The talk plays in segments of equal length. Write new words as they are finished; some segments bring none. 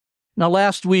Now,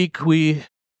 last week we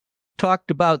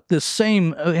talked about we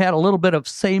had a little bit of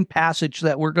same passage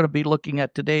that we're going to be looking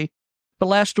at today. But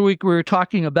last week we were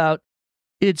talking about,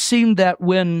 it seemed that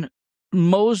when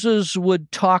Moses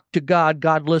would talk to God,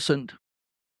 God listened.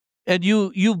 And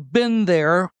you've been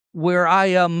there where I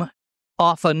am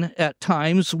often at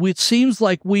times. It seems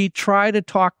like we try to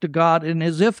talk to God and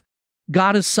as if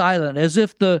God is silent, as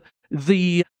if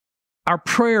our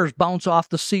prayers bounce off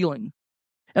the ceiling.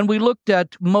 And we looked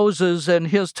at Moses and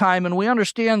his time, and we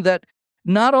understand that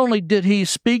not only did he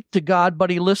speak to God, but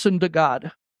he listened to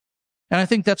God. And I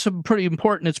think that's pretty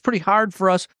important. It's pretty hard for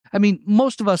us. I mean,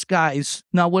 most of us guys,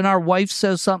 now when our wife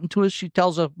says something to us, she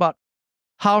tells us about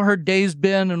how her day's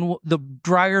been and the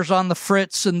dryer's on the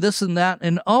fritz and this and that.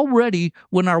 And already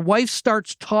when our wife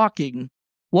starts talking,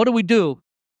 what do?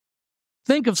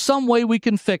 Think of some way we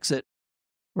can fix it,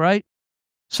 right?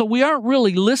 So we aren't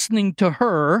really listening to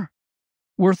her.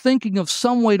 We're thinking of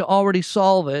some way to already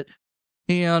solve it.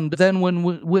 And then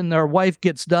when our wife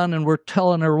gets done and we're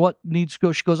telling her what needs to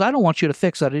go, she goes, I don't want you to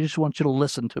fix that. I just want you to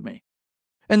listen to me.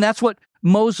 And that's what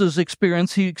Moses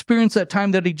experienced. He experienced that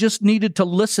time that he just needed to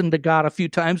listen to God a few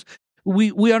times.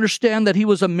 We understand that he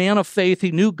was a man of faith.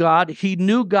 He knew God. He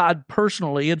knew God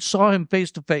personally and saw him face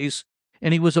to face.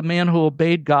 And he was a man who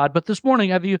obeyed God. But this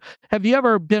morning, have you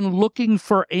ever been looking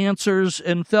for answers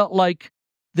and felt like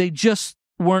they just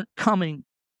weren't coming?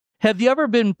 Have you ever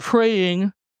been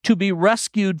praying to be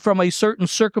rescued from a certain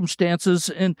circumstances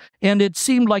and it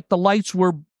seemed like the lights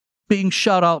were being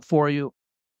shut out for you?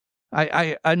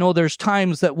 I know there's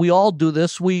times that we all do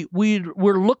this. We're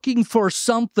looking for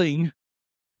something.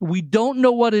 We don't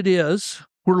know what it is.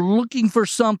 We're looking for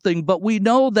something, but we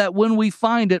know that when we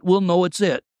find it, we'll know it's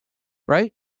it,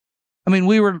 right? I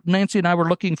mean, Nancy and I were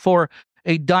looking for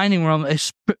a dining room,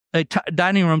 a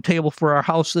dining room table for our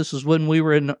house. This is when we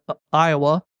were in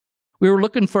Iowa. We were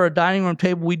looking for a dining room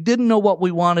table. We didn't know what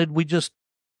we wanted. We just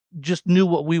knew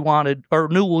what we wanted, or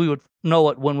knew we would know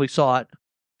it when we saw it.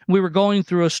 We were going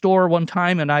through a store one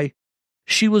time, and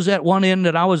she was at one end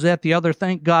and I was at the other.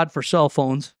 Thank God for cell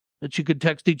phones that you could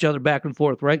text each other back and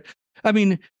forth, right? I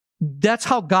mean, that's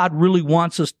how God really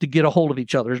wants us to get a hold of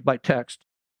each other, is by text.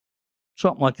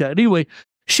 Something like that. Anyway,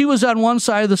 she was on one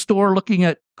side of the store looking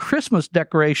at Christmas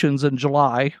decorations in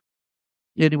July.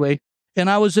 Anyway, and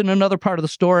I was in another part of the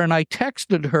store, and I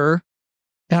texted her,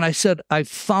 and I said, I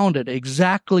found it,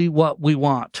 exactly what we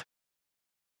want.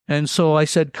 And so I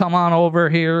said, come on over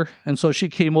here. And so she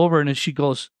came over, and she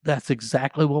goes, that's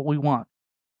exactly what we want.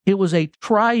 It was a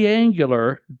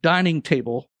triangular dining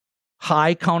table,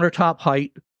 high countertop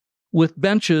height, with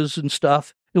benches and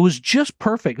stuff. It was just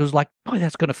perfect. It was like, boy,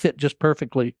 that's going to fit just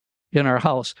perfectly in our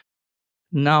house.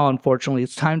 Now, unfortunately,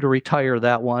 it's time to retire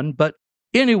that one. But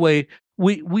anyway,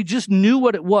 we just knew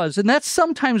what it was. And that's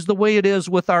sometimes the way it is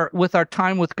with our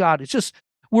time with God. It's just,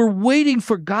 we're waiting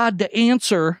for God to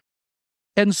answer.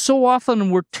 And so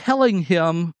often we're telling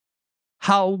him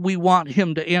how we want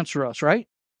him to answer us, right?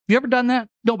 Have you ever done that?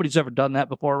 Nobody's ever done that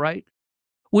before, right?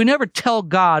 We never tell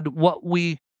God what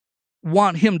we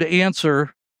want him to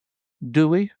answer, do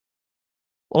we?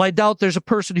 Well, I doubt there's a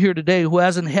person here today who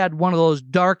hasn't had one of those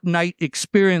dark night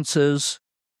experiences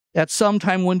at some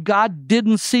time when God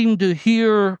didn't seem to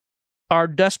hear our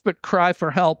desperate cry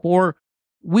for help, or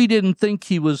we didn't think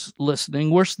he was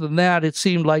listening. Worse than that, it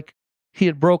seemed like he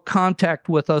had broke contact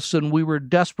with us and we were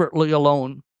desperately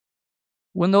alone.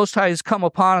 When those times come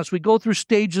upon us, we go through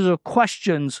stages of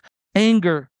questions,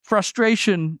 anger,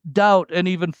 frustration, doubt, and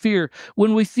even fear.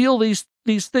 When we feel these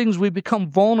things, we become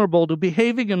vulnerable to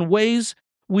behaving in ways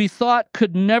we thought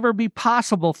could never be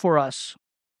possible for us.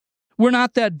 We're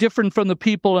not that different from the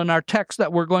people in our text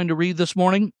that we're going to read this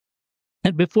morning.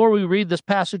 And before we read this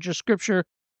passage of Scripture,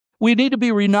 we need to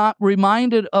be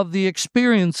reminded of the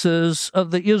experiences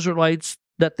of the Israelites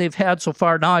that they've had so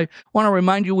far. Now, I want to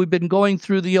remind you, we've been going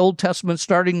through the Old Testament,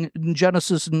 starting in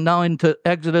Genesis and now into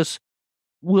Exodus.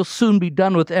 We'll soon be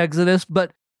done with Exodus,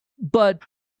 but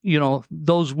you know,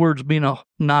 those words mean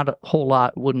not a whole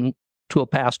lot to a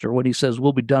pastor when he says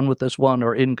we'll be done with this one,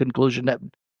 or in conclusion. That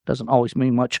doesn't always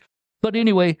mean much. But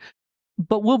anyway,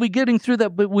 we'll be getting through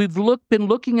that. But we've been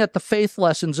looking at the faith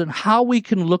lessons and how we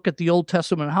can look at the Old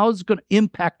Testament, how it's going to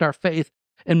impact our faith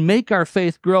and make our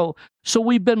faith grow. So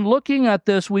we've been looking at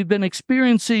this. We've been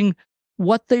experiencing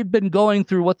what they've been going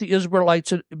through, what the Israelites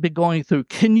have been going through.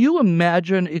 Can you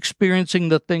imagine experiencing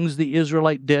the things the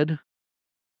Israelite did?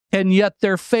 And yet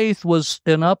their faith was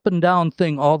an up and down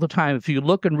thing all the time. If you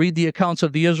look and read the accounts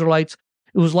of the Israelites,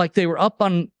 it was like they were up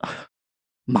on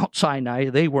Mount Sinai.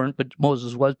 They weren't, but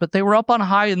Moses was. But they were up on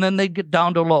high, and then they'd get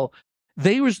down to low.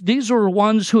 These were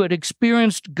ones who had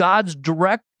experienced God's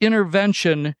direct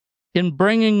intervention in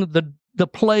bringing the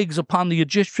plagues upon the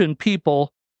Egyptian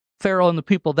people, Pharaoh and the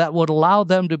people, that would allow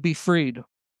them to be freed.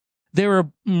 They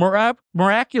were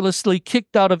miraculously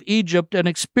kicked out of Egypt and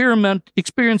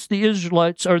experienced the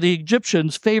Israelites or the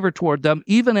Egyptians' favor toward them,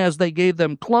 even as they gave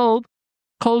them clothes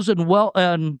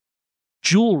and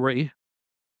jewelry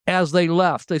as they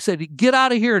left. They said, "Get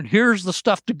out of here, and here's the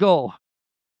stuff to go."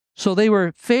 So they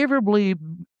were favorably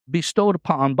bestowed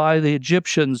upon by the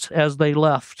Egyptians as they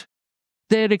left.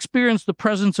 They had experienced the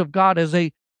presence of God as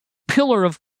a pillar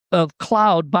of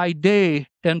cloud by day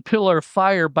and pillar of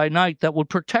fire by night that would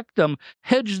protect them,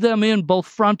 hedge them in both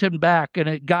front and back, and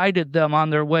it guided them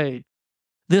on their way.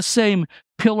 This same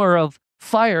pillar of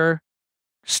fire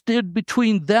stood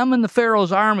between them and the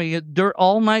Pharaoh's army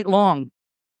all night long.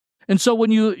 And so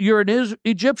when you're an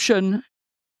Egyptian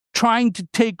trying to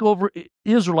take over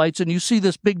Israelites and you see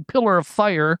this big pillar of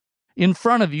fire in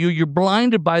front of you, you're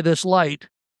blinded by this light.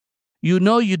 You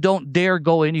know you don't dare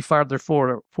go any farther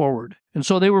forward. And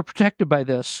so they were protected by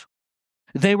this.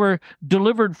 They were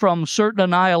delivered from certain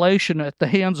annihilation at the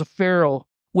hands of Pharaoh.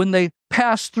 When they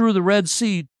passed through the Red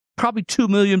Sea, probably 2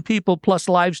 million people plus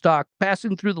livestock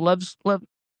passing through the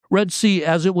Red Sea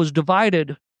as it was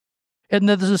divided. And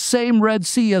then the same Red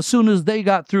Sea, as soon as they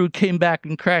got through, came back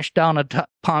and crashed down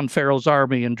upon Pharaoh's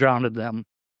army and drowned them.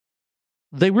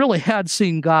 They really had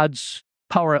seen God's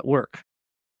power at work.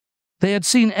 They had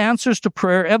seen answers to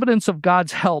prayer, evidence of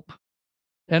God's help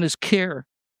and his care.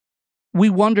 We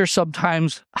wonder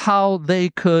sometimes how they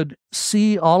could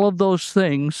see all of those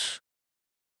things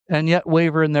and yet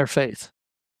waver in their faith.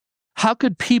 How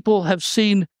could people have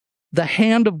seen the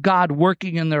hand of God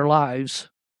working in their lives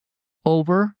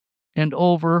over and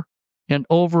over and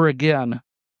over again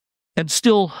and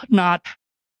still not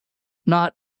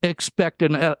expect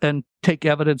and take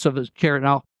evidence of his care?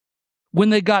 Now,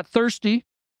 when they got thirsty,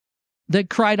 they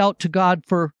cried out to God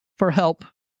for help.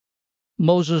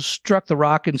 Moses struck the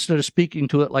rock instead of speaking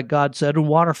to it like God said, and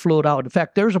water flowed out. In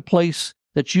fact, there's a place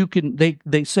that you can,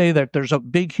 they say that there's a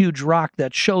big, huge rock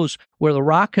that shows where the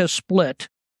rock has split,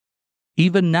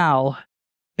 even now,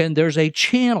 and there's a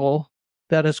channel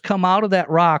that has come out of that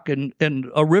rock and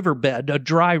a riverbed, a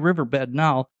dry riverbed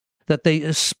now, that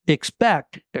they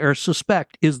expect or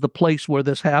suspect is the place where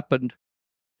this happened.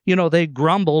 You know, they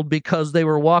grumbled because they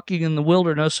were walking in the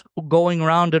wilderness, going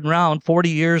round and round 40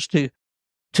 years to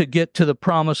get to the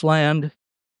promised land.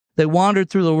 They wandered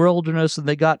through the wilderness and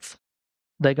they got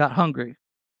hungry.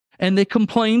 And they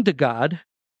complained to God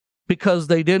because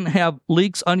they didn't have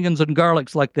leeks, onions, and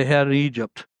garlics like they had in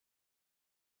Egypt.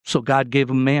 So God gave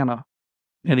them manna,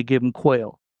 and he gave them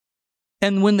quail.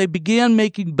 And when they began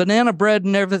making banana bread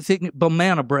and everything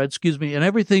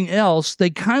else, they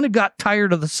kind of got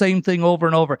tired of the same thing over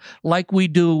and over, like we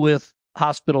do with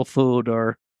hospital food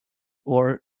or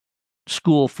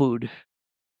school food.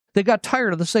 They got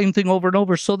tired of the same thing over and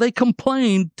over, so they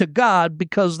complained to God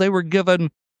because they were given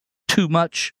too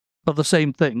much of the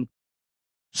same thing.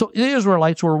 So the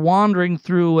Israelites were wandering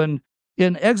through, and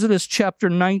in Exodus chapter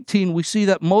 19, we see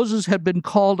that Moses had been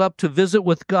called up to visit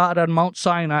with God on Mount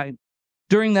Sinai.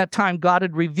 During that time, God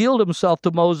had revealed himself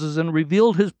to Moses and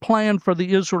revealed his plan for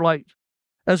the Israelites,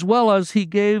 as well as he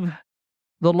gave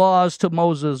the laws to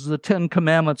Moses, the 10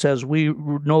 Commandments as we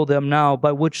know them now,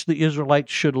 by which the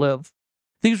Israelites should live.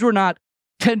 These were not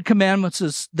 10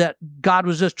 Commandments that God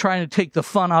was just trying to take the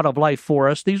fun out of life for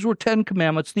us. These were 10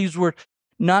 Commandments. These were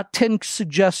not 10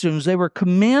 suggestions. They were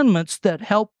commandments that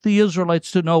helped the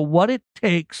Israelites to know what it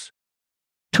takes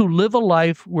to live a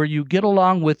life where you get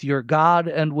along with your God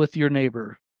and with your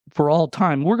neighbor for all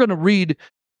time. We're going to read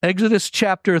Exodus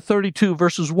chapter 32,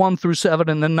 verses 1 through 7,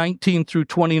 and then 19 through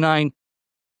 29.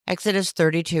 Exodus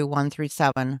 32, 1 through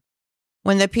 7.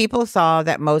 When the people saw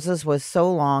that Moses was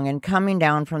so long in coming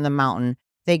down from the mountain,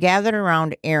 they gathered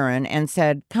around Aaron and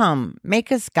said, "Come,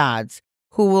 make us gods,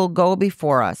 who will go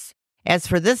before us. As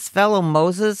for this fellow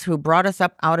Moses who brought us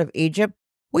up out of Egypt,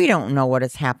 we don't know what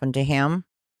has happened to him."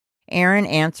 Aaron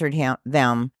answered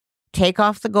them, "Take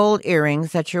off the gold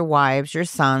earrings that your wives, your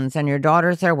sons, and your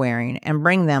daughters are wearing, and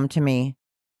bring them to me."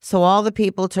 So all the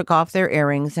people took off their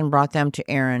earrings and brought them to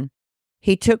Aaron.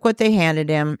 He took what they handed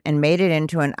him and made it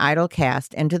into an idol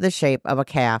cast into the shape of a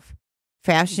calf,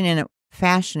 fashioning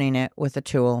it with a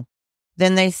tool.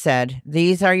 Then they said,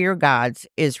 "These are your gods,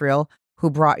 Israel,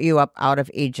 who brought you up out of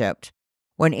Egypt."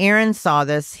 When Aaron saw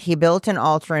this, he built an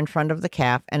altar in front of the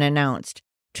calf and announced,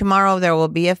 "Tomorrow there will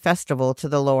be a festival to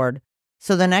the Lord."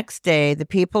 So the next day the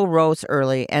people rose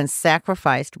early and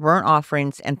sacrificed burnt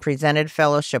offerings and presented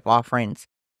fellowship offerings.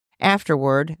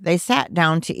 Afterward, they sat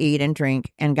down to eat and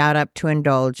drink and got up to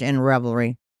indulge in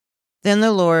revelry. Then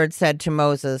the Lord said to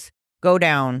Moses, Go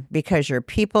down, because your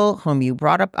people whom you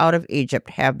brought up out of Egypt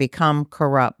have become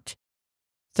corrupt.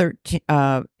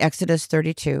 Exodus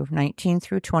 32:19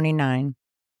 through 29.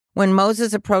 When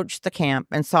Moses approached the camp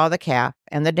and saw the calf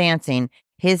and the dancing,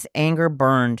 his anger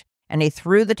burned, and he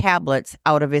threw the tablets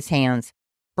out of his hands,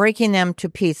 breaking them to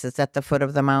pieces at the foot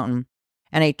of the mountain.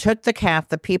 And he took the calf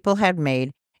the people had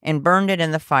made and burned it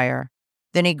in the fire.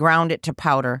 Then he ground it to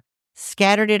powder,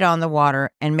 scattered it on the water,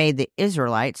 and made the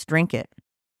Israelites drink it.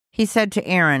 He said to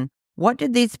Aaron, "What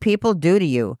did these people do to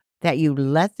you, that you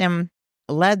led them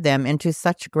into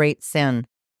such great sin?"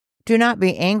 "Do not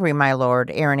be angry, my lord,"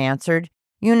 Aaron answered.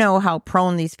 "You know how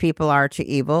prone these people are to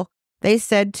evil. They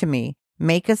said to me,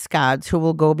 'Make us gods who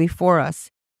will go before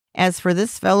us.' As for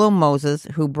this fellow Moses,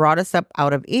 who brought us up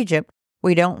out of Egypt,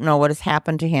 we don't know what has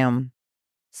happened to him."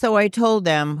 So I told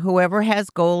them, "Whoever has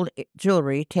gold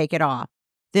jewelry, take it off."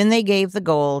 Then they gave the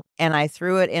gold, and I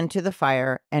threw it into the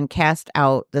fire and cast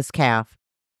out this calf.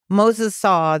 Moses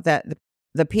saw that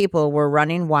the people were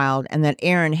running wild and that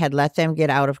Aaron had let them get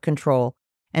out of control,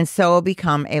 and so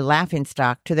become a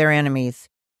laughingstock to their enemies.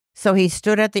 So he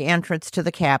stood at the entrance to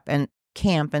the camp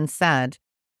and said,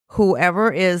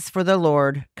 "Whoever is for the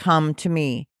Lord, come to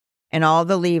me." And all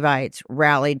the Levites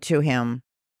rallied to him.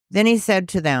 Then he said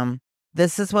to them,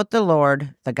 "This is what the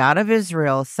Lord, the God of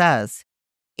Israel, says.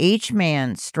 Each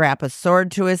man strap a sword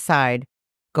to his side,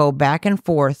 go back and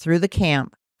forth through the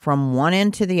camp from one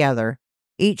end to the other,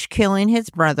 each killing his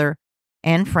brother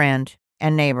and friend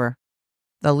and neighbor."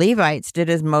 The Levites did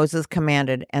as Moses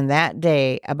commanded, and that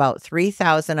day about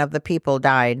 3,000 of the people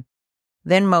died.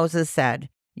 Then Moses said,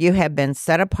 "You have been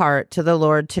set apart to the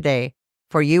Lord today,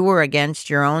 for you were against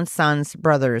your own son's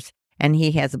brothers, and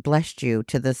he has blessed you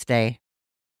to this day."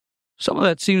 Some of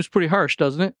that seems pretty harsh,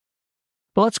 doesn't it?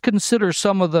 But let's consider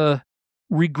some of the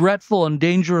regretful and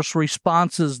dangerous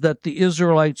responses that the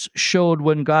Israelites showed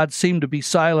when God seemed to be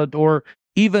silent or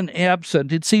even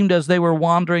absent. It seemed as they were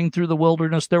wandering through the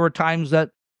wilderness, there were times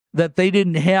that they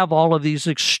didn't have all of these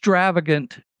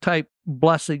extravagant type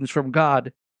blessings from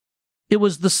God. It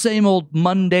was the same old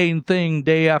mundane thing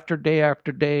day after day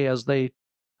after day as they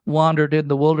wandered in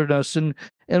the wilderness, and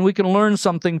we can learn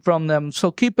something from them.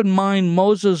 So keep in mind,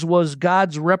 Moses was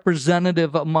God's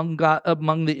representative among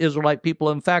the Israelite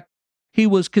people. In fact, he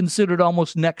was considered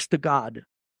almost next to God.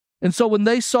 And so when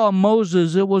they saw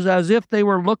Moses, it was as if they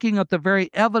were looking at the very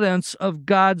evidence of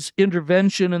God's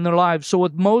intervention in their lives. So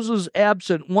with Moses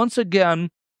absent, once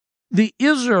again, the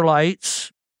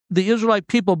Israelite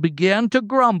people began to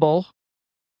grumble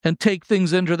and take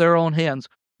things into their own hands.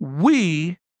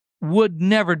 We would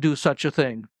never do such a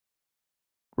thing,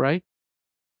 right?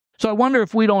 So I wonder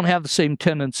if we don't have the same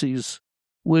tendencies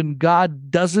when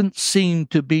God doesn't seem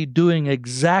to be doing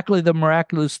exactly the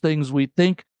miraculous things we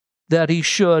think that he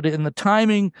should in the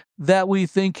timing that we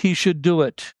think he should do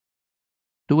it.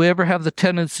 Do we ever have the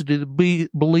tendency to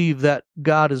believe that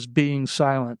God is being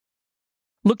silent?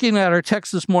 Looking at our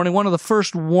text this morning, one of the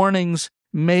first warnings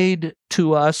made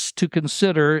to us to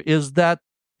consider is that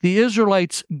the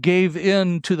Israelites gave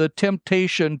in to the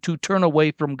temptation to turn away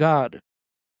from God.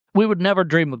 We would never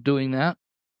dream of doing that.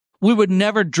 We would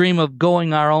never dream of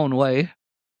going our own way.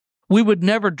 We would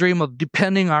never dream of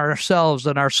depending on ourselves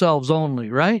and ourselves only,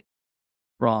 right?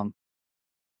 Wrong.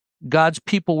 God's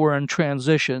people were in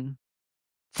transition.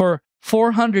 For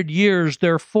 400 years,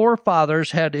 their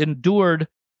forefathers had endured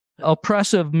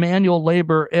oppressive manual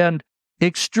labor and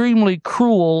extremely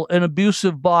cruel and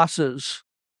abusive bosses.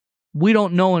 We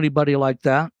don't know anybody like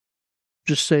that.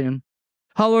 Just saying.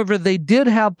 However, they did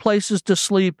have places to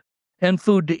sleep and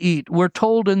food to eat. We're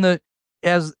told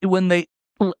when they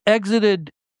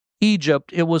exited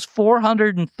Egypt, it was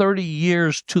 430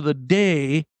 years to the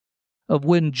day of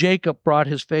when Jacob brought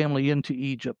his family into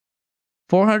Egypt.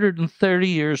 430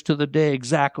 years to the day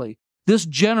exactly. This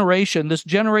generation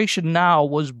now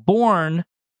was born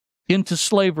into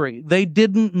slavery. They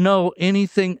didn't know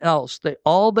anything else.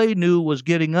 All they knew was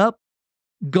getting up,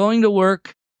 going to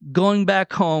work, going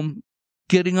back home,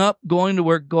 getting up, going to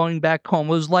work, going back home.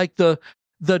 It was like the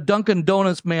Dunkin'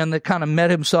 Donuts man that kind of met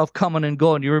himself coming and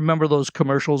going. You remember those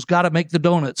commercials? Got to make the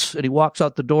donuts. And he walks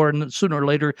out the door, and sooner or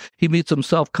later, he meets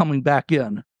himself coming back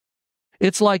in.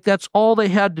 It's like that's all they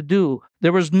had to do.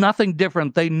 There was nothing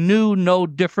different. They knew no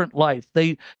different life.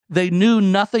 They knew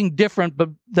nothing different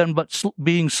than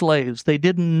being slaves. They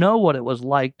didn't know what it was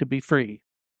like to be free.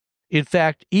 In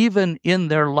fact, even in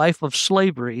their life of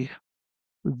slavery,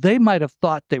 they might have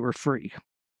thought they were free.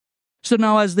 So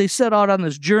now as they set out on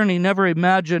this journey, never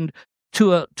imagined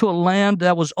to a land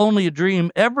that was only a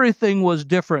dream, everything was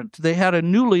different. They had a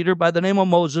new leader by the name of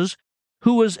Moses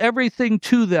who was everything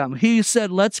to them. He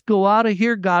said, let's go out of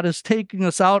here. God is taking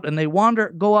us out. And they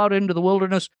go out into the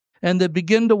wilderness, and they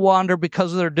begin to wander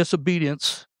because of their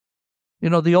disobedience. You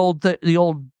know, the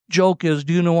old joke is,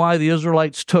 do you know why the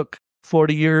Israelites took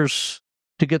 40 years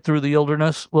to get through the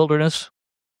wilderness?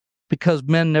 Because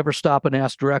men never stop and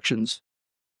ask directions,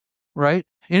 right?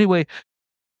 Anyway,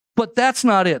 but that's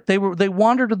not it. They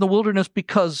wandered in the wilderness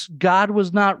because God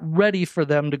was not ready for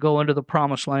them to go into the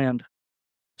promised land.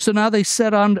 So now they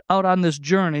set out on this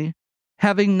journey,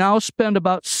 having now spent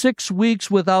about 6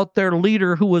 weeks without their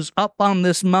leader, who was up on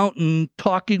this mountain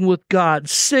talking with God.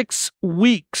 6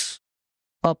 weeks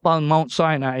up on Mount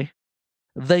Sinai.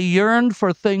 They yearned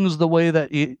for things the way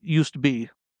that it used to be.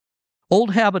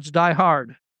 Old habits die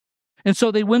hard. And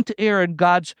so they went to Aaron,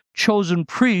 God's chosen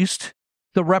priest,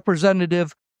 the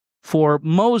representative for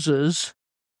Moses,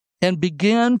 and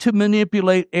began to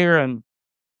manipulate Aaron.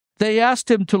 They asked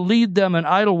him to lead them in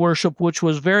idol worship, which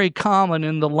was very common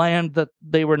in the land that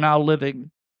they were now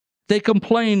living. They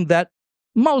complained that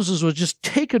Moses was just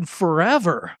taking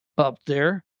forever up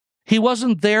there. He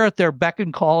wasn't there at their beck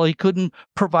and call. He couldn't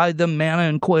provide them manna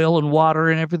and quail and water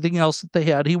and everything else that they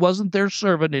had. He wasn't their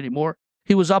servant anymore.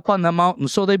 He was up on the mountain.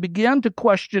 So they began to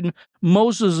question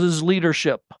Moses'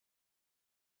 leadership.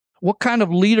 What kind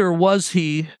of leader was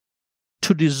he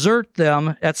to desert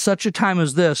them at such a time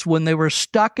as this, when they were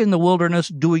stuck in the wilderness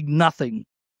doing nothing?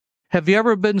 Have you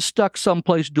ever been stuck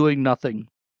someplace doing nothing?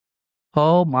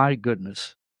 Oh my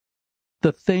goodness.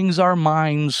 The things our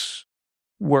minds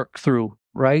work through,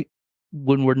 right?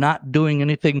 When we're not doing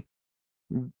anything,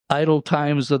 idle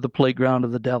times are the playground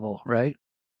of the devil, right?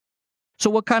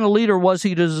 So what kind of leader was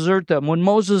he to desert them? When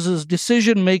Moses'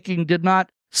 decision-making did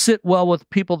not sit well with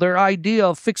people, their idea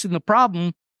of fixing the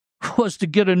problem was to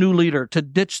get a new leader, to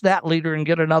ditch that leader and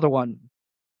get another one.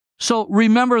 So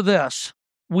remember this.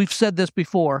 We've said this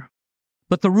before,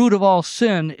 but the root of all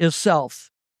sin is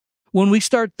self. When we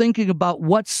start thinking about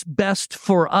what's best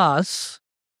for us,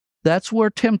 that's where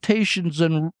temptations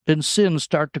and sins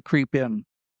start to creep in.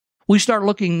 We start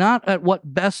looking not at what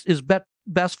is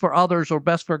best for others or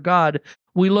best for God.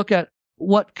 We look at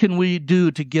what can we do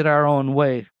to get our own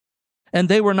way. And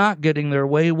they were not getting their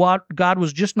way. God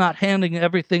was just not handing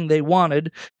everything they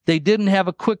wanted. They didn't have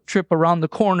a quick trip around the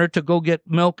corner to go get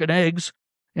milk and eggs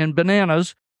and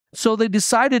bananas. So they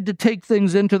decided to take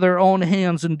things into their own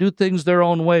hands and do things their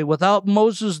own way. Without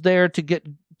Moses there to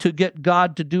get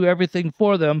God to do everything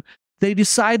for them, they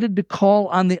decided to call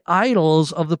on the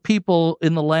idols of the people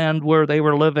in the land where they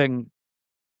were living.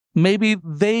 Maybe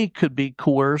they could be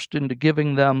coerced into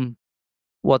giving them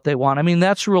what they want. I mean,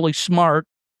 that's really smart.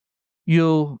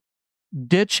 You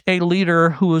ditch a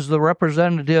leader who is the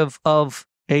representative of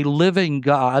a living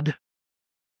God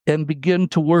and begin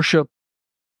to worship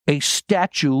a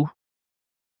statue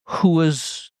who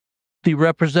is the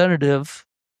representative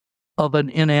of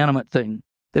an inanimate thing.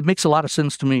 That makes a lot of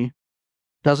sense to me,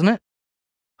 doesn't it?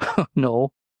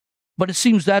 No, but it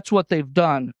seems that's what they've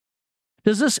done.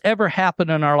 Does this ever happen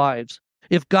in our lives?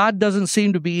 If God doesn't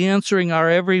seem to be answering our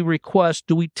every request,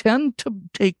 do we tend to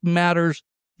take matters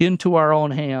into our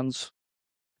own hands?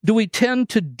 Do we tend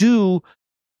to do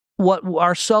what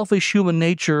our selfish human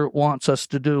nature wants us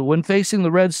to do? When facing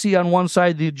the Red Sea on one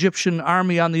side, the Egyptian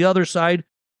army on the other side,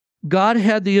 God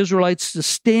had the Israelites to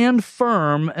stand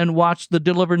firm and watch the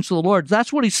deliverance of the Lord.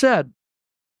 That's what he said.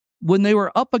 When they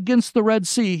were up against the Red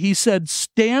Sea, he said,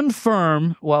 stand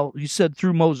firm. Well, he said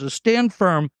through Moses, stand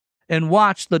firm and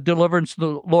watch the deliverance of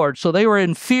the Lord. So they were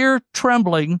in fear,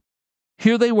 trembling.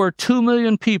 Here they were, 2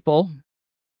 million people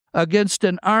against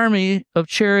an army of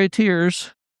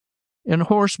charioteers and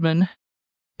horsemen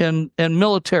and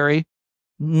military,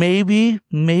 maybe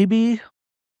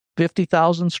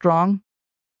 50,000 strong,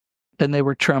 and they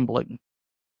were trembling.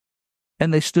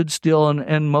 And they stood still,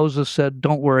 and Moses said,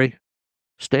 don't worry,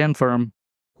 stand firm,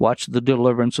 watch the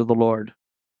deliverance of the Lord.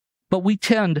 But we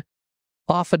tend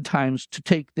oftentimes to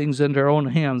take things into our own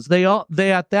hands. They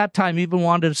at that time even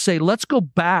wanted to say, let's go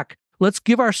back. Let's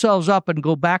give ourselves up and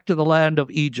go back to the land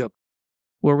of Egypt,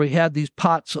 where we had these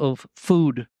pots of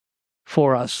food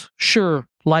for us. Sure,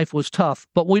 life was tough,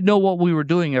 but we know what we were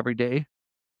doing every day.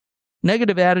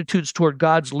 Negative attitudes toward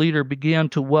God's leader began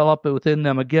to well up within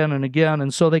them again and again,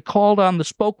 and so they called on the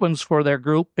spokesman for their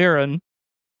group, Aaron,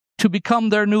 to become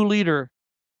their new leader.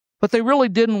 But they really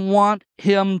didn't want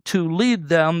him to lead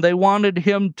them. They wanted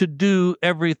him to do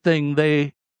everything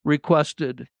they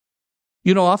requested.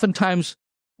 You know, oftentimes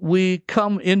we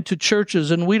come into churches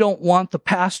and we don't want the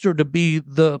pastor to be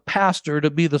the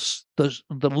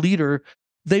leader.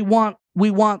 We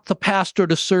want the pastor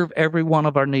to serve every one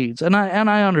of our needs. And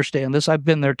I understand this. I've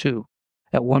been there too.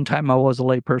 At one time I was a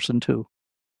lay person too.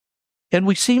 And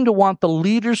we seem to want the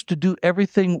leaders to do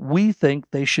everything we think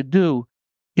they should do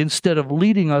instead of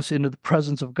leading us into the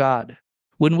presence of God.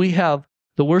 When we have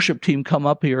the worship team come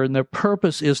up here and their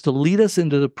purpose is to lead us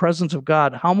into the presence of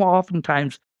God, how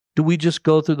oftentimes do we just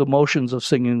go through the motions of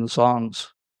singing the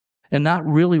songs and not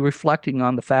really reflecting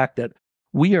on the fact that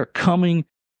we are coming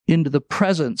into the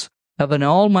presence of an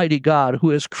almighty God who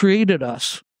has created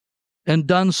us and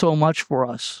done so much for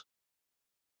us?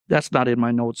 That's not in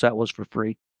my notes. That was for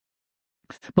free.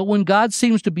 But when God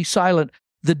seems to be silent,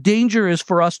 the danger is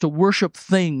for us to worship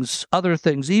things, other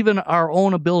things, even our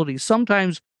own abilities.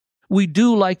 Sometimes we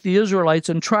do like the Israelites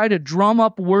and try to drum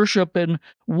up worship in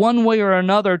one way or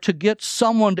another to get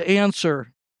someone to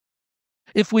answer.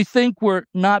 If we think we're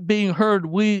not being heard,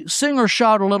 we sing or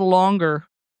shout a little longer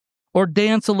or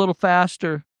dance a little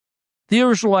faster. The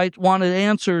Israelites wanted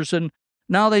answers, and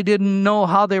now they didn't know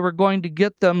how they were going to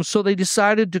get them, so they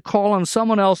decided to call on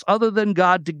someone else other than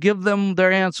God to give them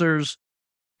their answers.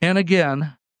 And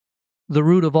again, the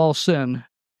root of all sin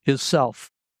is self.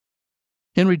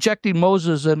 In rejecting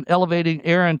Moses and elevating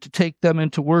Aaron to take them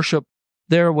into worship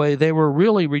their way, they were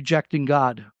really rejecting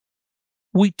God.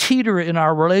 We teeter in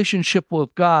our relationship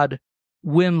with God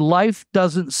when life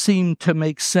doesn't seem to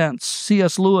make sense.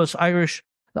 C.S. Lewis, the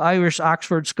Irish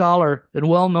Oxford scholar and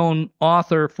well-known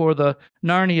author for the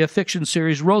Narnia fiction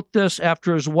series, wrote this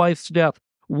after his wife's death: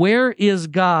 "Where is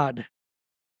God?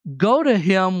 Go to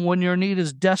him when your need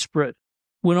is desperate,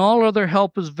 when all other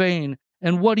help is vain,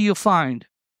 and what do you find?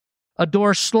 A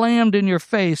door slammed in your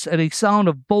face and a sound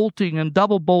of bolting and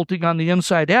double bolting on the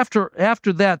inside. After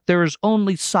that, there is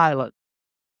only silence."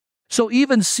 So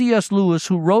even C.S. Lewis,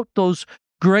 who wrote those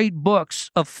great books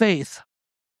of faith,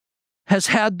 has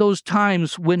had those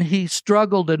times when he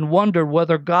struggled and wondered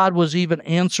whether God was even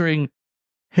answering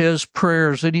his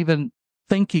prayers and even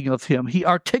thinking of him. He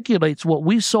articulates what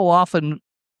we so often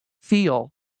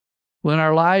feel when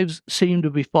our lives seem to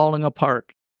be falling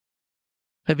apart.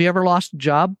 Have you ever lost a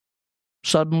job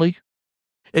suddenly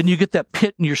and you get that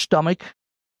pit in your stomach?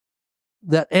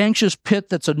 That anxious pit,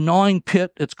 that's a gnawing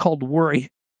pit, it's called worry.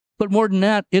 But more than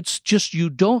that, it's just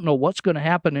you don't know what's going to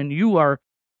happen, and you are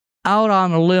out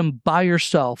on a limb by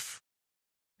yourself,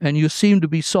 and you seem to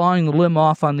be sawing the limb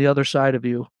off on the other side of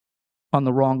you, on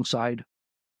the wrong side.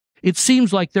 It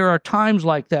seems like there are times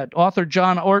like that. Author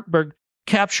John Ortberg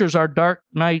captures our dark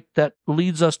night that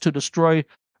leads us to destroy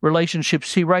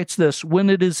relationships. He writes this: "When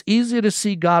it is easy to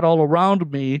see God all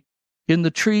around me, in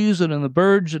the trees and in the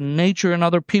birds and nature and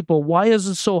other people, why is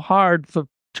it so hard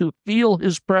to feel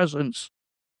his presence,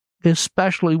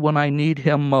 especially when I need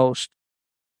him most?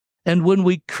 And when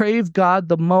we crave God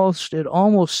the most, it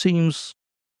almost seems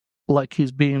like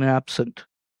he's being absent.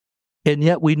 And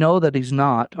yet we know that he's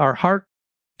not. Our heart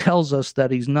tells us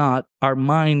that he's not. Our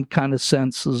mind kind of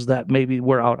senses that maybe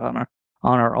we're out on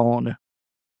our own."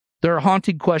 There are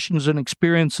haunting questions and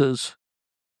experiences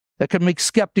that can make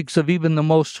skeptics of even the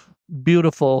most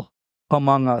beautiful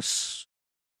among us.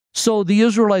 So the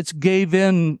Israelites gave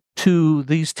in to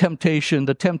the temptation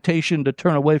to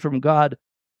turn away from God.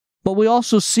 But we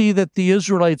also see that the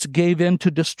Israelites gave in to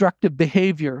destructive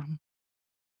behavior.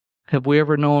 Have we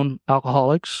ever known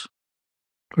alcoholics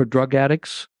or drug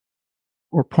addicts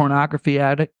or pornography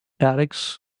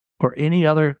addicts or any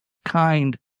other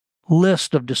kind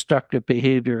list of destructive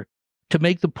behavior? To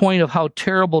make the point of how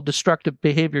terrible destructive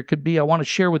behavior could be, I want to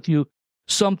share with you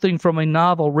something from a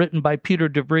novel written by Peter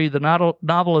DeVry. The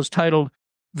novel is titled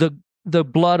The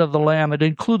Blood of the Lamb. It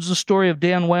includes the story of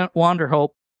Dan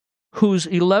Wanderhope, whose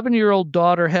 11-year-old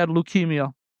daughter had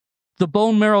leukemia. The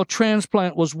bone marrow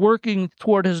transplant was working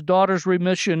toward his daughter's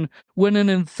remission when an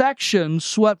infection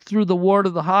swept through the ward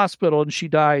of the hospital and she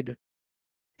died.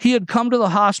 He had come to the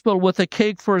hospital with a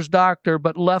cake for his doctor,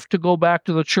 but left to go back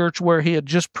to the church where he had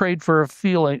just prayed for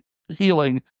a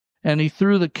healing, and he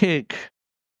threw the cake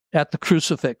at the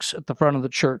crucifix at the front of the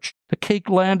church. The cake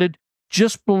landed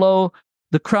just below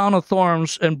the crown of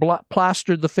thorns and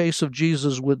plastered the face of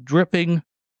Jesus with dripping,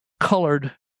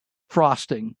 colored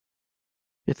frosting.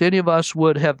 If any of us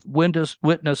would have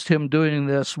witnessed him doing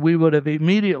this, we would have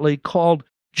immediately called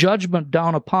judgment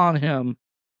down upon him,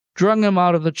 drung him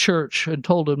out of the church, and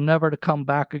told him never to come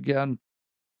back again.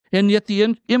 And yet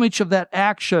the image of that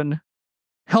action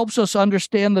helps us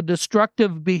understand the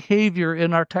destructive behavior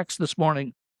in our text this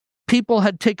morning. People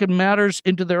had taken matters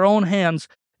into their own hands.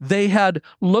 They had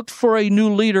looked for a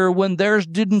new leader when theirs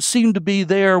didn't seem to be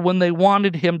there when they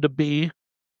wanted him to be.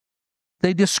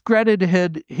 They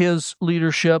discredited his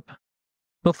leadership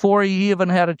before he even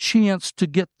had a chance to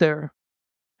get there.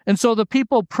 And so the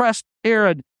people pressed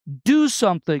Aaron, "Do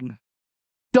something.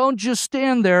 Don't just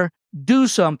stand there. do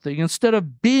something. Instead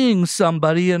of being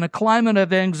somebody in a climate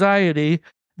of anxiety,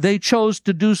 they chose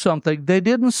to do something. They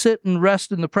didn't sit and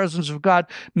rest in the presence of God.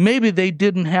 Maybe they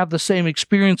didn't have the same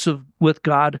experience with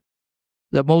God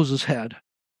that Moses had.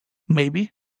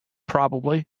 Maybe,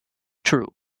 probably,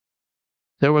 true.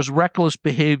 There was reckless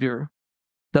behavior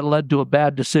that led to a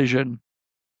bad decision.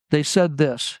 They said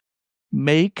this,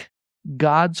 make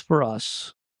gods for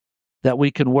us that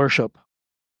we can worship.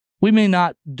 We may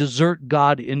not desert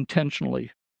God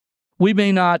intentionally. We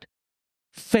may not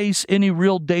face any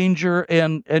real danger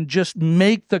and just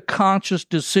make the conscious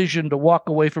decision to walk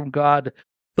away from God.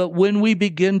 But when we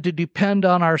begin to depend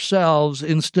on ourselves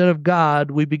instead of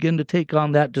God, we begin to take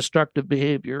on that destructive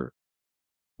behavior.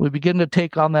 We begin to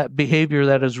take on that behavior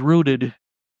that is rooted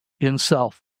in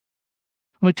self.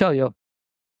 Let me tell you,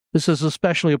 this is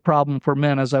especially a problem for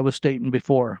men, as I was stating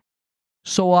before.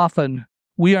 So often,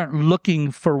 we aren't looking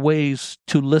for ways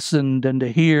to listen and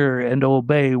to hear and to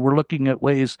obey. We're looking at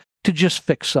ways to just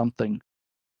fix something.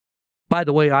 By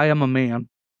the way, I am a man.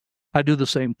 I do the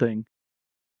same thing.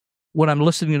 When I'm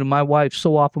listening to my wife,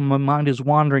 so often my mind is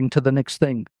wandering to the next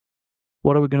thing.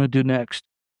 What are we going to do next?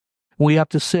 We have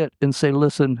to sit and say,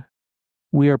 listen,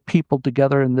 we are people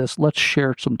together in this. Let's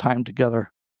share some time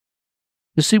together.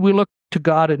 You see, we look to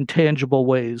God in tangible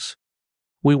ways.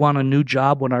 We want a new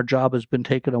job when our job has been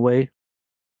taken away.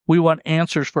 We want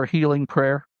answers for healing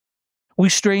prayer. We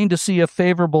strain to see a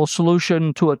favorable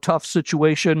solution to a tough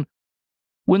situation.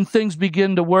 When things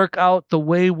begin to work out the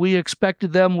way we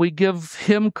expected them, we give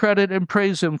Him credit and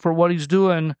praise Him for what He's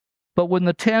doing. But when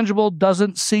the tangible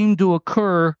doesn't seem to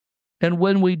occur, and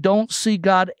when we don't see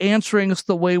God answering us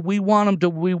the way we want Him to,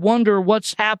 we wonder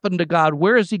what's happened to God.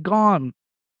 Where has He gone?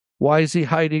 Why is He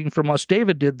hiding from us?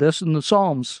 David did this in the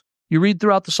Psalms. You read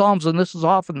throughout the Psalms, and this is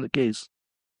often the case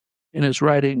in his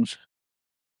writings.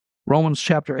 Romans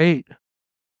chapter 8,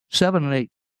 7 and 8.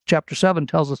 Chapter 7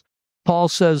 tells us, Paul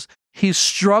says he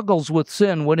struggles with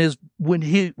sin when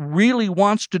he really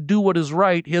wants to do what is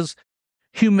right. His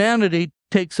humanity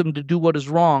takes him to do what is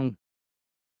wrong.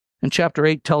 And chapter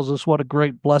 8 tells us what a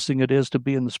great blessing it is to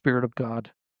be in the Spirit of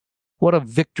God. What a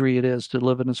victory it is to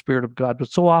live in the Spirit of God.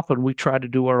 But so often we try to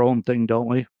do our own thing, don't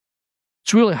we?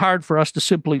 It's really hard for us to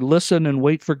simply listen and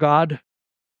wait for God.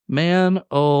 Man,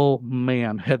 oh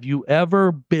man, have you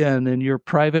ever been in your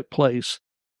private place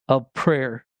of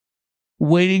prayer,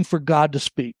 waiting for God to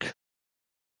speak?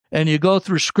 And you go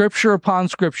through scripture upon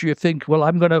scripture. You think, well,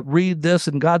 I'm going to read this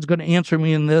and God's going to answer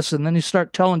me in this. And then you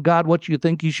start telling God what you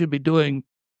think He should be doing.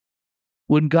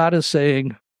 When God is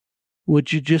saying,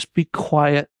 would you just be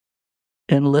quiet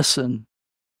and listen?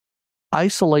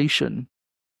 Isolation,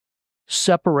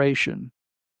 separation,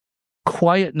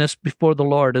 quietness before the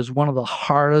Lord is one of the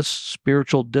hardest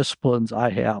spiritual disciplines I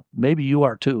have. Maybe you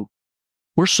are too.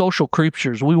 We're social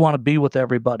creatures. We want to be with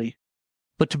everybody.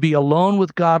 But to be alone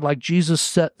with God, like Jesus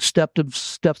stepped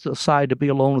aside to be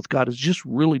alone with God, is just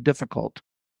really difficult.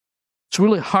 It's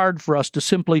really hard for us to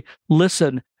simply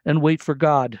listen and wait for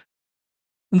God.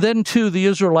 And then, too, the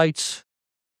Israelites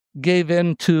gave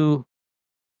in to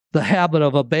the habit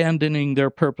of abandoning their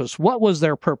purpose. What was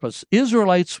their purpose?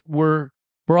 Israelites were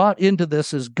brought into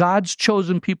this as God's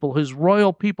chosen people, His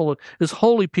royal people, His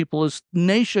holy people, His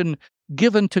nation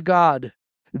given to God.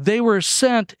 They were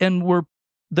sent and were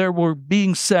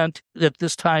being sent at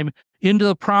this time into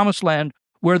the promised land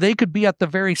where they could be at the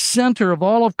very center of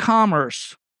all of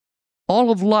commerce,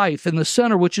 all of life. In the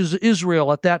center, which is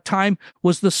Israel at that time,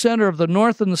 was the center of the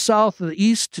north and the south, the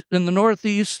east and the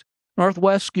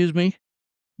northwest,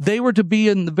 They were to be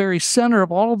in the very center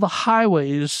of all of the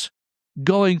highways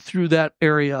going through that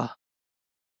area.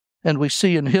 And we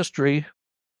see in history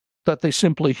that they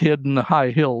simply hid in the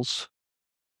high hills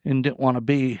and didn't want to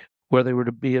be where they were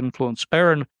to be influenced.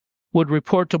 Aaron would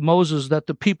report to Moses that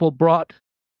the people brought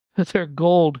their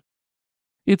gold.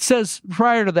 It says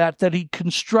prior to that he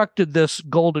constructed this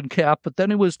golden calf, but then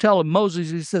he was telling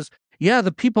Moses, he says, yeah,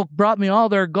 the people brought me all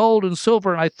their gold and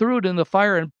silver, and I threw it in the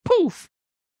fire, and poof,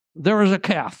 there was a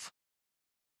calf.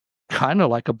 Kind of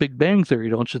like a Big Bang Theory,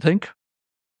 don't you think?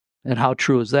 And how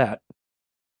true is that?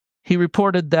 He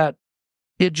reported that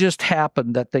it just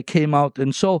happened that they came out,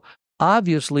 and so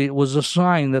obviously it was a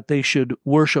sign that they should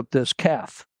worship this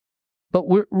calf. But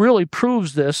what really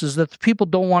proves this is that the people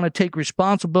don't want to take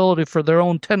responsibility for their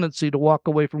own tendency to walk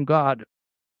away from God.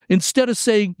 Instead of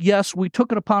saying, yes, we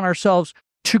took it upon ourselves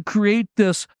to create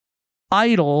this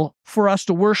idol for us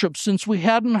to worship since we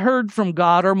hadn't heard from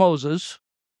God or Moses,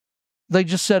 they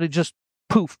just said it just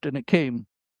poofed and it came.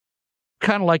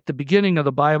 Kind of like the beginning of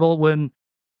the Bible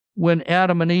when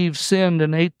Adam and Eve sinned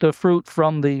and ate the fruit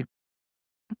from the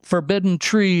forbidden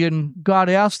tree, and God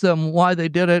asked them why they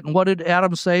did it. And what did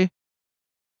Adam say?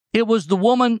 It was the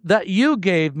woman that you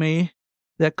gave me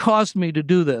that caused me to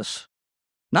do this.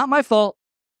 Not my fault.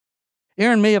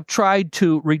 Aaron may have tried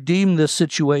to redeem this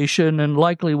situation and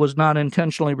likely was not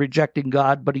intentionally rejecting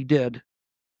God, but he did.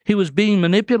 He was being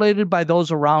manipulated by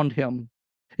those around him.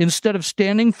 Instead of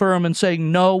standing firm and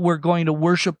saying, no, we're going to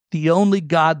worship the only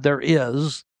God there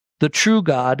is, the true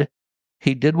God,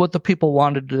 he did what the people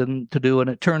wanted him to do, and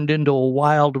it turned into a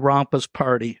wild, raucous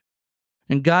party.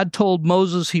 And God told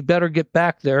Moses he better get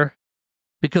back there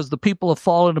because the people have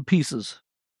fallen to pieces.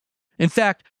 In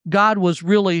fact, God was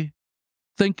really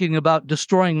thinking about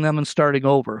destroying them and starting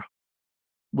over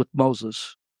with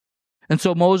Moses. And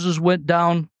so Moses went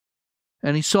down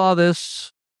and he saw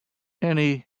this and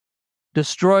he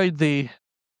destroyed the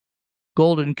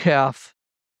golden calf,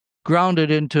 ground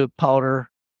it into powder,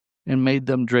 and made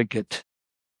them drink it.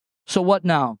 So what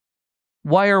now?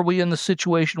 Why are we in the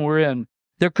situation we're in?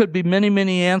 There could be many,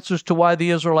 many answers to why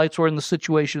the Israelites were in the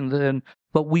situation then,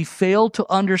 but we fail to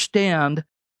understand,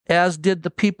 as did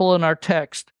the people in our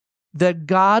text, that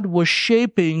God was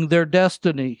shaping their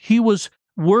destiny. He was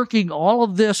working all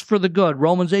of this for the good.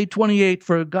 Romans 8:28,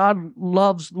 for God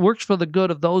works for the good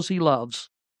of those he loves,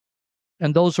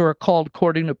 and those who are called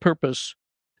according to purpose.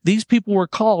 These people were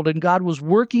called, and God was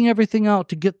working everything out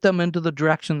to get them into the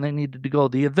direction they needed to go.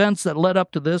 The events that led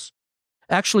up to this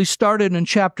actually started in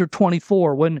chapter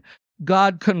 24, when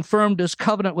God confirmed his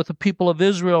covenant with the people of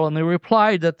Israel, and they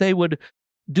replied that they would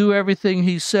do everything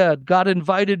he said. God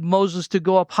invited Moses to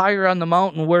go up higher on the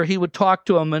mountain where he would talk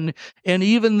to him. And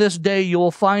even this day, you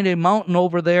will find a mountain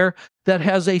over there that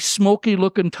has a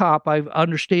smoky-looking top. I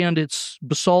understand it's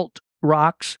basalt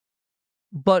rocks.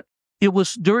 But it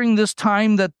was during this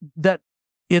time that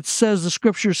it says, the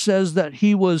scripture says, that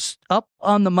he was up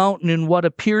on the mountain in what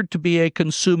appeared to be a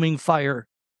consuming fire.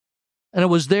 And it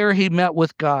was there he met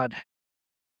with God.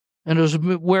 And it was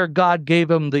where God gave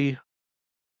him the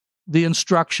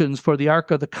instructions for the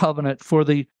Ark of the Covenant, for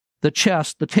the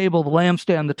chest, the table, the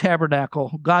lampstand, the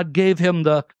tabernacle. God gave him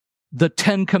the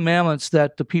 10 commandments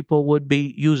that the people would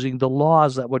be using, the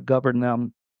laws that would govern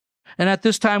them. And at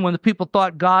this time, when the people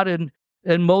thought God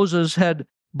and Moses had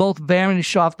both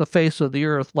vanished off the face of the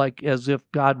earth, like as if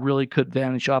God really could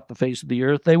vanish off the face of the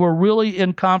earth, they were really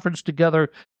in conference together,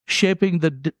 shaping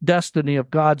the destiny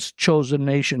of God's chosen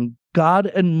nation. God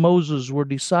and Moses were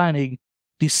deciding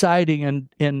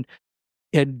and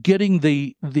getting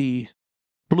the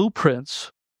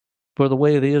blueprints for the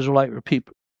way the Israelite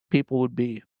people would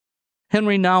be.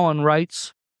 Henry Nouwen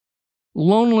writes,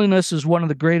 loneliness is one of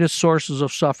the greatest sources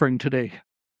of suffering today.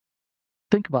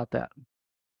 Think about that.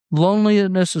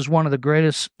 Loneliness is one of the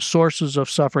greatest sources of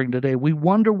suffering today. We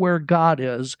wonder where God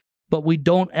is, but we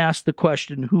don't ask the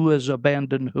question, who has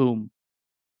abandoned whom?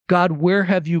 God, where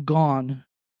have you gone?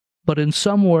 But in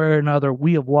some way or another,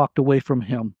 we have walked away from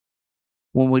him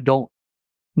when we don't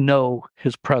know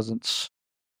his presence.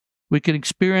 We can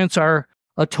experience our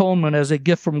atonement as a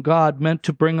gift from God, meant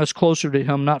to bring us closer to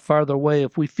him, not farther away.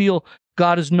 If we feel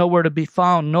God is nowhere to be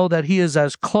found, know that he is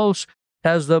as close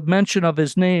as the mention of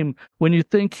his name. When you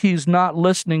think he's not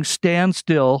listening, stand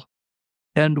still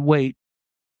and wait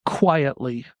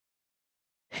quietly.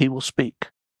 He will speak.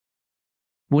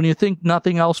 When you think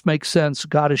nothing else makes sense,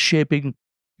 God is shaping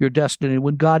your destiny.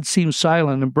 When God seems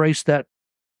silent, embrace that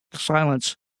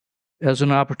silence as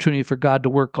an opportunity for God to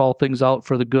work all things out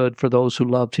for the good for those who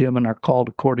loved him and are called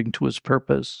according to his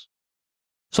purpose.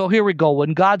 So here we go.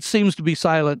 When God seems to be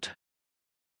silent,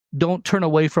 don't turn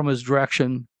away from his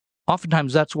direction.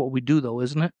 Oftentimes that's what we do, though,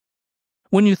 isn't it?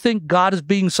 When you think God is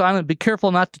being silent, be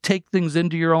careful not to take things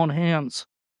into your own hands.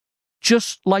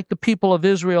 Just like the people of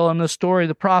Israel in this story,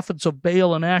 the prophets of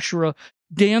Baal and Asherah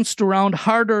danced around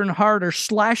harder and harder,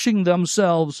 slashing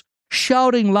themselves,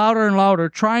 shouting louder and louder,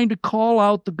 trying to call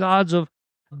out the gods of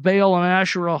Baal and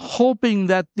Asherah, hoping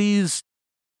that these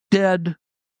dead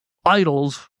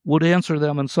idols would answer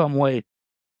them in some way.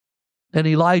 And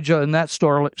Elijah in that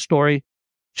story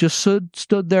just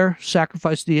stood there,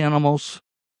 sacrificed the animals,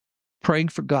 praying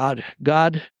for God.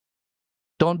 God,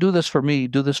 don't do this for me,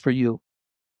 do this for you.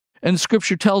 And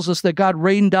Scripture tells us that God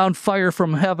rained down fire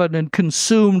from heaven and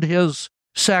consumed his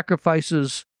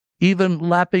sacrifices, even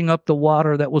lapping up the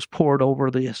water that was poured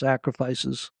over the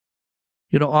sacrifices.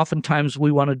 You know, oftentimes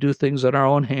we want to do things in our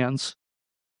own hands,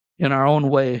 in our own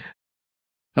way.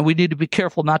 And we need to be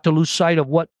careful not to lose sight of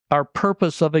what our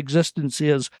purpose of existence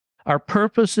is. Our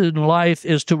purpose in life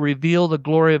is to reveal the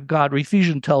glory of God.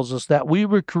 Ephesians tells us that we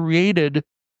were created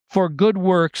for good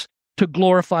works to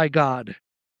glorify God.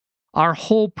 Our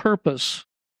whole purpose.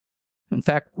 In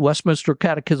fact, Westminster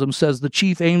Catechism says the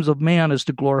chief aims of man is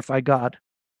to glorify God.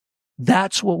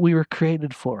 That's what we were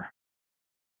created for.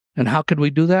 And how can we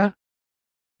do that?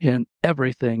 In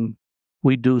everything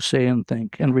we do, say, and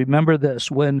think. And remember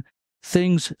this, when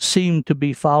things seem to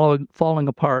be falling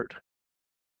apart,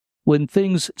 when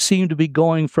things seem to be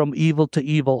going from evil to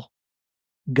evil,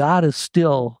 God is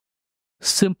still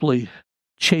simply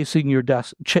shaping your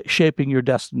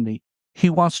destiny. He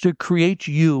wants to create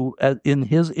you in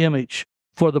His image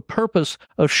for the purpose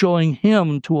of showing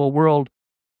Him to a world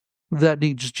that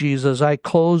needs Jesus. I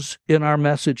close in our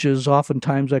messages,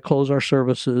 oftentimes I close our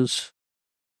services,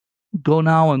 go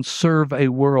now and serve a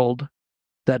world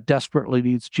that desperately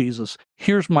needs Jesus.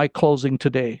 Here's my closing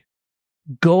today.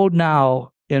 Go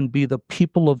now and be the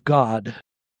people of God,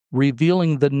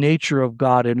 revealing the nature of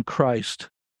God in Christ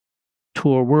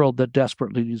to a world that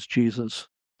desperately needs Jesus.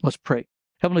 Let's pray.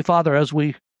 Heavenly Father, as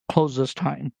we close this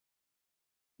time,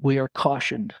 we are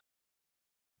cautioned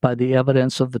by the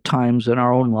evidence of the times in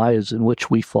our own lives in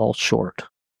which we fall short.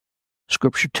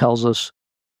 Scripture tells us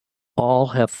all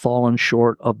have fallen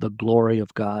short of the glory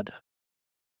of God.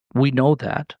 We know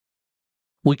that.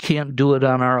 We can't do it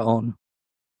on our own.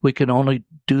 We can only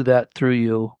do that through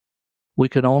you. We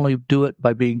can only do it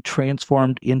by being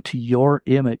transformed into your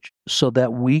image so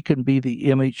that we can be the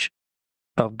image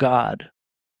of God,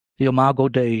 the Imago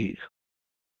Dei,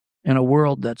 in a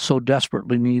world that so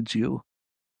desperately needs you,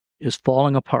 is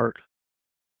falling apart,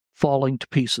 falling to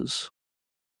pieces.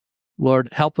 Lord,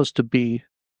 help us to be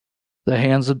the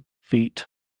hands and feet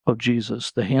of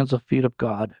Jesus, the hands and feet of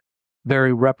God,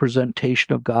 very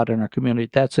representation of God in our community.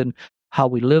 That's in how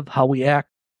we live, how we act,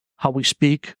 how we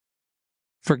speak.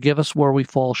 Forgive us where we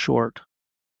fall short,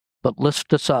 but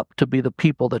lift us up to be the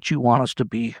people that you want us to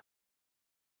be.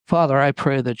 Father, I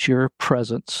pray that your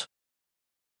presence,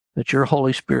 that your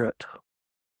Holy Spirit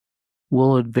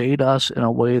will invade us in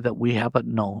a way that we haven't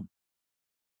known.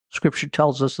 Scripture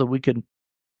tells us that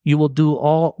you will do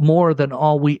all more than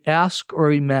all we ask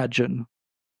or imagine.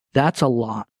 That's a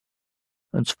lot.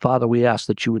 And Father, we ask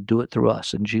that you would do it through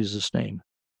us in Jesus' name.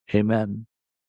 Amen.